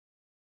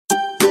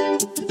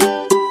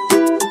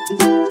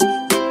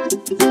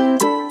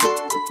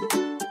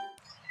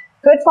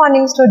Good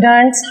morning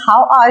students,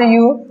 how are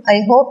you? I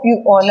hope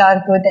you all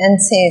are good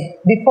and safe.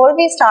 Before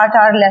we start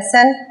our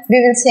lesson, we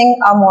will sing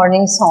a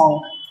morning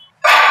song.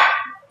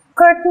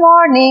 Good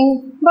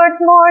morning, good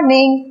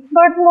morning,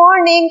 good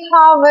morning,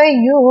 how are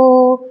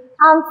you?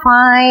 I'm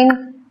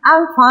fine,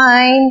 I'm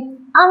fine,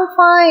 I'm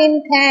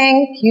fine,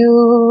 thank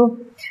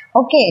you.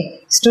 Okay,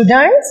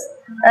 students,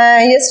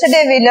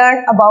 yesterday we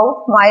learned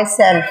about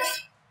myself.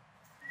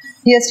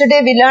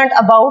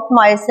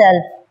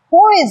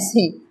 Who is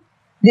he?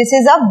 This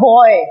is a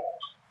boy.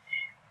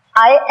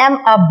 I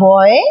am a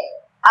boy.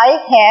 I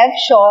have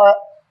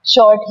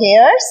short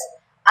hairs.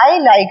 I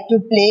like to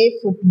play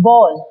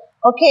football.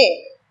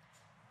 Okay.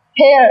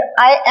 Here,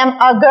 I am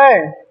a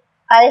girl.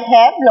 I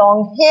have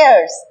long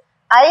hairs.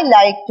 I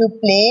like to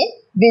play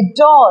with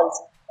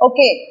dolls.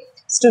 Okay.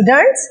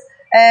 Students,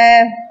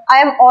 I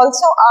am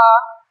also a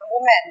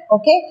woman.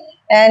 Okay.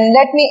 And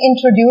let me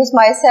introduce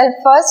myself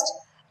first.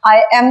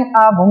 I am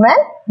a woman.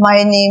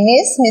 My name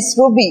is Miss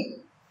Ruby.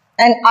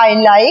 And I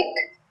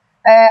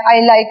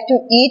like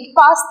to eat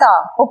pasta.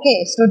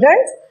 Okay,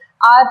 students,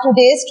 our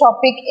today's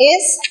topic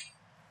is,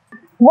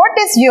 what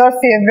is your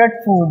favorite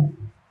food?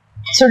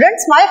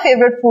 Students, my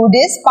favorite food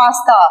is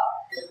pasta.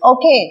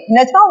 Okay,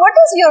 Najma, what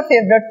is your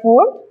favorite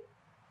food?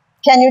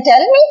 Can you tell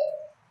me?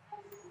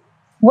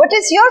 What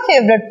is your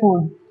favorite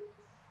food?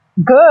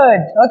 Good.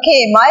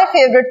 Okay, my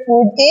favorite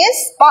food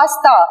is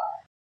pasta.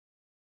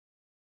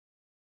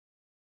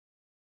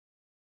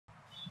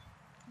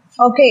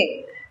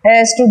 Okay.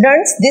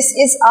 Students, this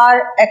is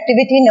our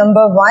activity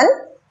number 1.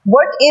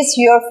 What is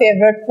your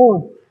favorite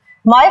food?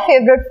 My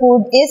favorite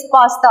food is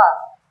pasta.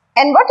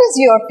 And what is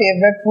your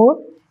favorite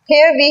food?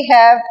 Here we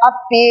have a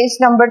page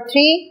number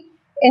 3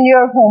 in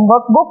your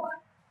homework book.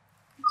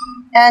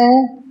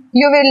 And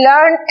you will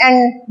learn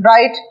and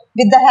write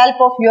with the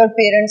help of your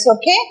parents,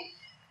 okay?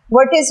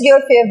 What is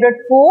your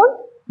favorite food?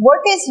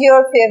 What is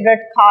your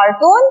favorite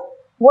cartoon?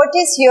 What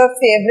is your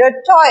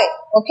favorite toy?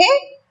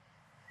 Okay?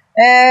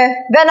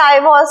 When I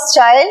was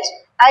child,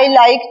 I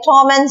liked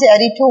Tom and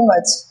Jerry too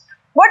much.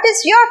 What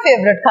is your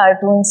favorite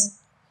cartoons?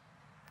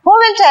 Who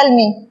will tell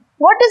me?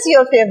 What is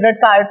your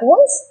favorite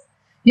cartoons?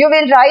 You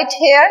will write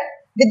here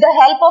with the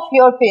help of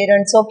your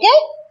parents, okay?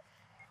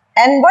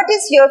 And what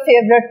is your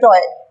favorite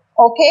toy?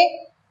 Okay?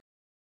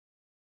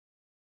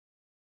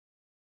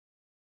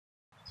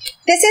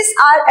 This is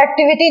our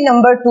activity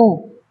number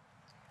 2.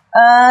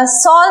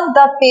 Solve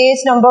the page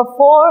number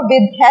 4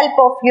 with help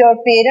of your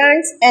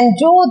parents and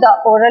do the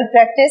oral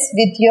practice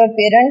with your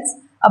parents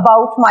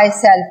about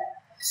myself.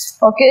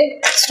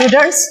 Okay,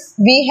 students,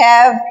 we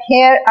have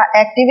here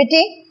an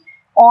activity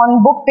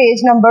on book page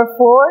number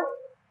 4.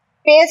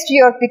 Paste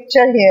your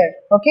picture here.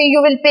 Okay,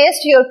 you will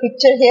paste your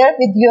picture here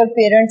with your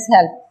parents'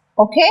 help.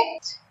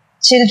 Okay,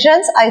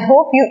 children, I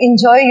hope you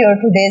enjoy your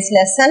today's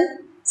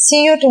lesson.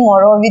 See you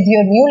tomorrow with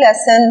your new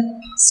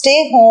lesson.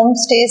 Stay home,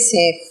 stay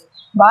safe.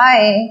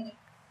 Bye.